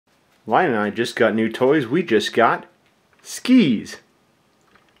Lion and I just got new toys. We just got skis.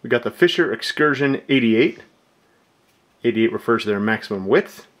 We got the Fisher Excursion 88. 88 refers to their maximum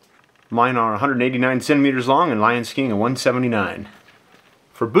width. Mine are 189 centimeters long and Lion skiing a 179.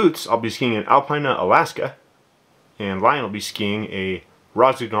 For boots, I'll be skiing an Alpina Alaska, and Lion will be skiing a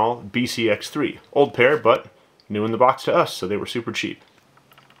Rossignol BCX3. Old pair, but new in the box to us, so they were super cheap.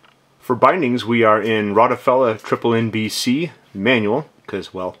 For bindings, we are in Rodafella Triple NBC manual,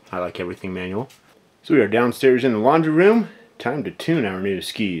 because, well, I like everything manual. So we are downstairs in the laundry room. Time to tune our new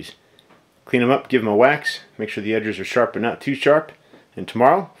skis. Clean them up, give them a wax, make sure the edges are sharp but not too sharp. And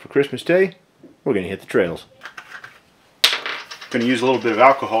tomorrow, for Christmas Day, we're going to hit the trails. Going to use a little bit of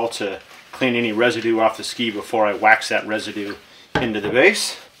alcohol to clean any residue off the ski before I wax that residue into the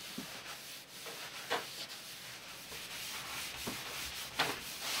base.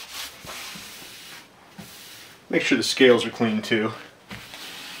 Make sure the scales are clean too.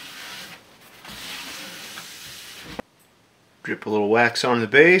 Drip a little wax on the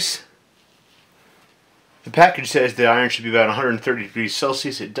base. The package says the iron should be about 130 degrees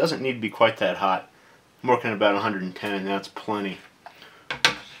Celsius. It doesn't need to be quite that hot. I'm working at about 110 and that's plenty.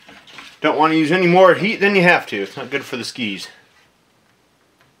 Don't want to use any more heat than you have to. It's not good for the skis.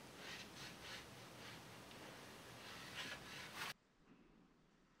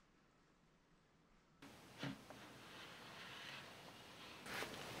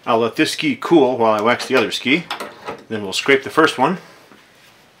 I'll let this ski cool while I wax the other ski. Then we'll scrape the first one.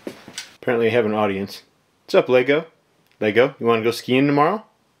 Apparently I have an audience. What's up, Lego? Lego, you want to go skiing tomorrow?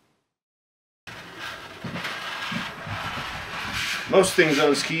 Most things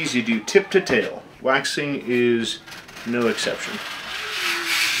on skis you do tip to tail. Waxing is no exception.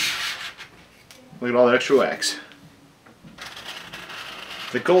 Look at all that extra wax.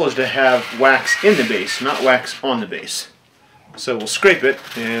 The goal is to have wax in the base, not wax on the base. So we'll scrape it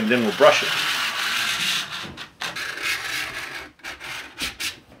and then we'll brush it.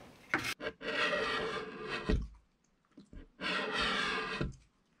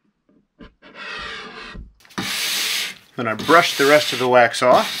 Then I brush the rest of the wax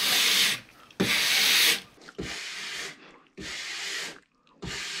off.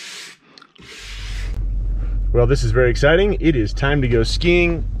 Well, this is very exciting. It is time to go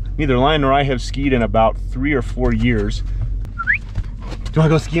skiing. Neither Lion nor I have skied in about 3 or 4 years. Do you want to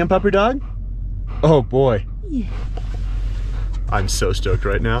go skiing, puppy dog? Oh boy. Yeah. I'm so stoked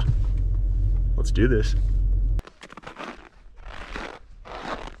right now. Let's do this.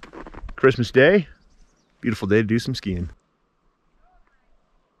 Christmas Day. Beautiful day to do some skiing.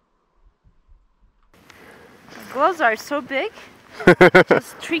 The gloves are so big,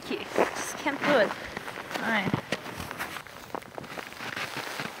 just tricky. Just can't do it. Alright.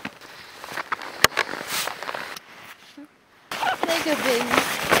 There you go, baby.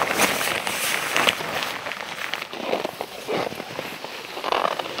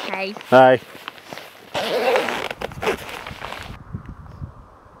 Hi. Hi.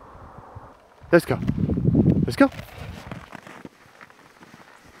 Let's go. Let's go.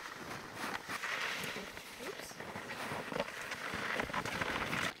 Oops.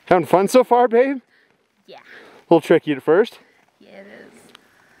 Having fun so far, babe? Yeah. A little tricky at first. Yeah, it is.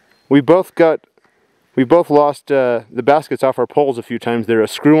 We both lost the baskets off our poles a few times. They're a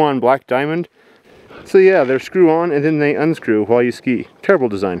screw-on black diamond. So yeah, they're screw-on and then they unscrew while you ski. Terrible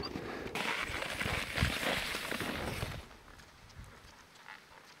design.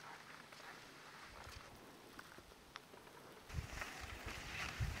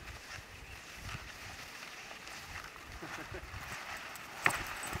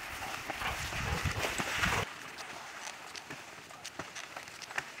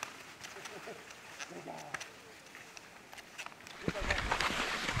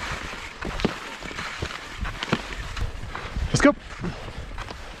 Let's go.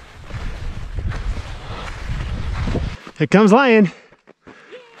 Here comes Lion.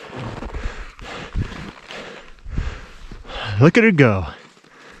 Look at her go.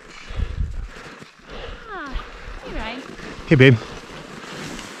 Ah, you're right. Hey babe.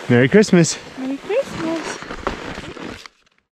 Merry Christmas.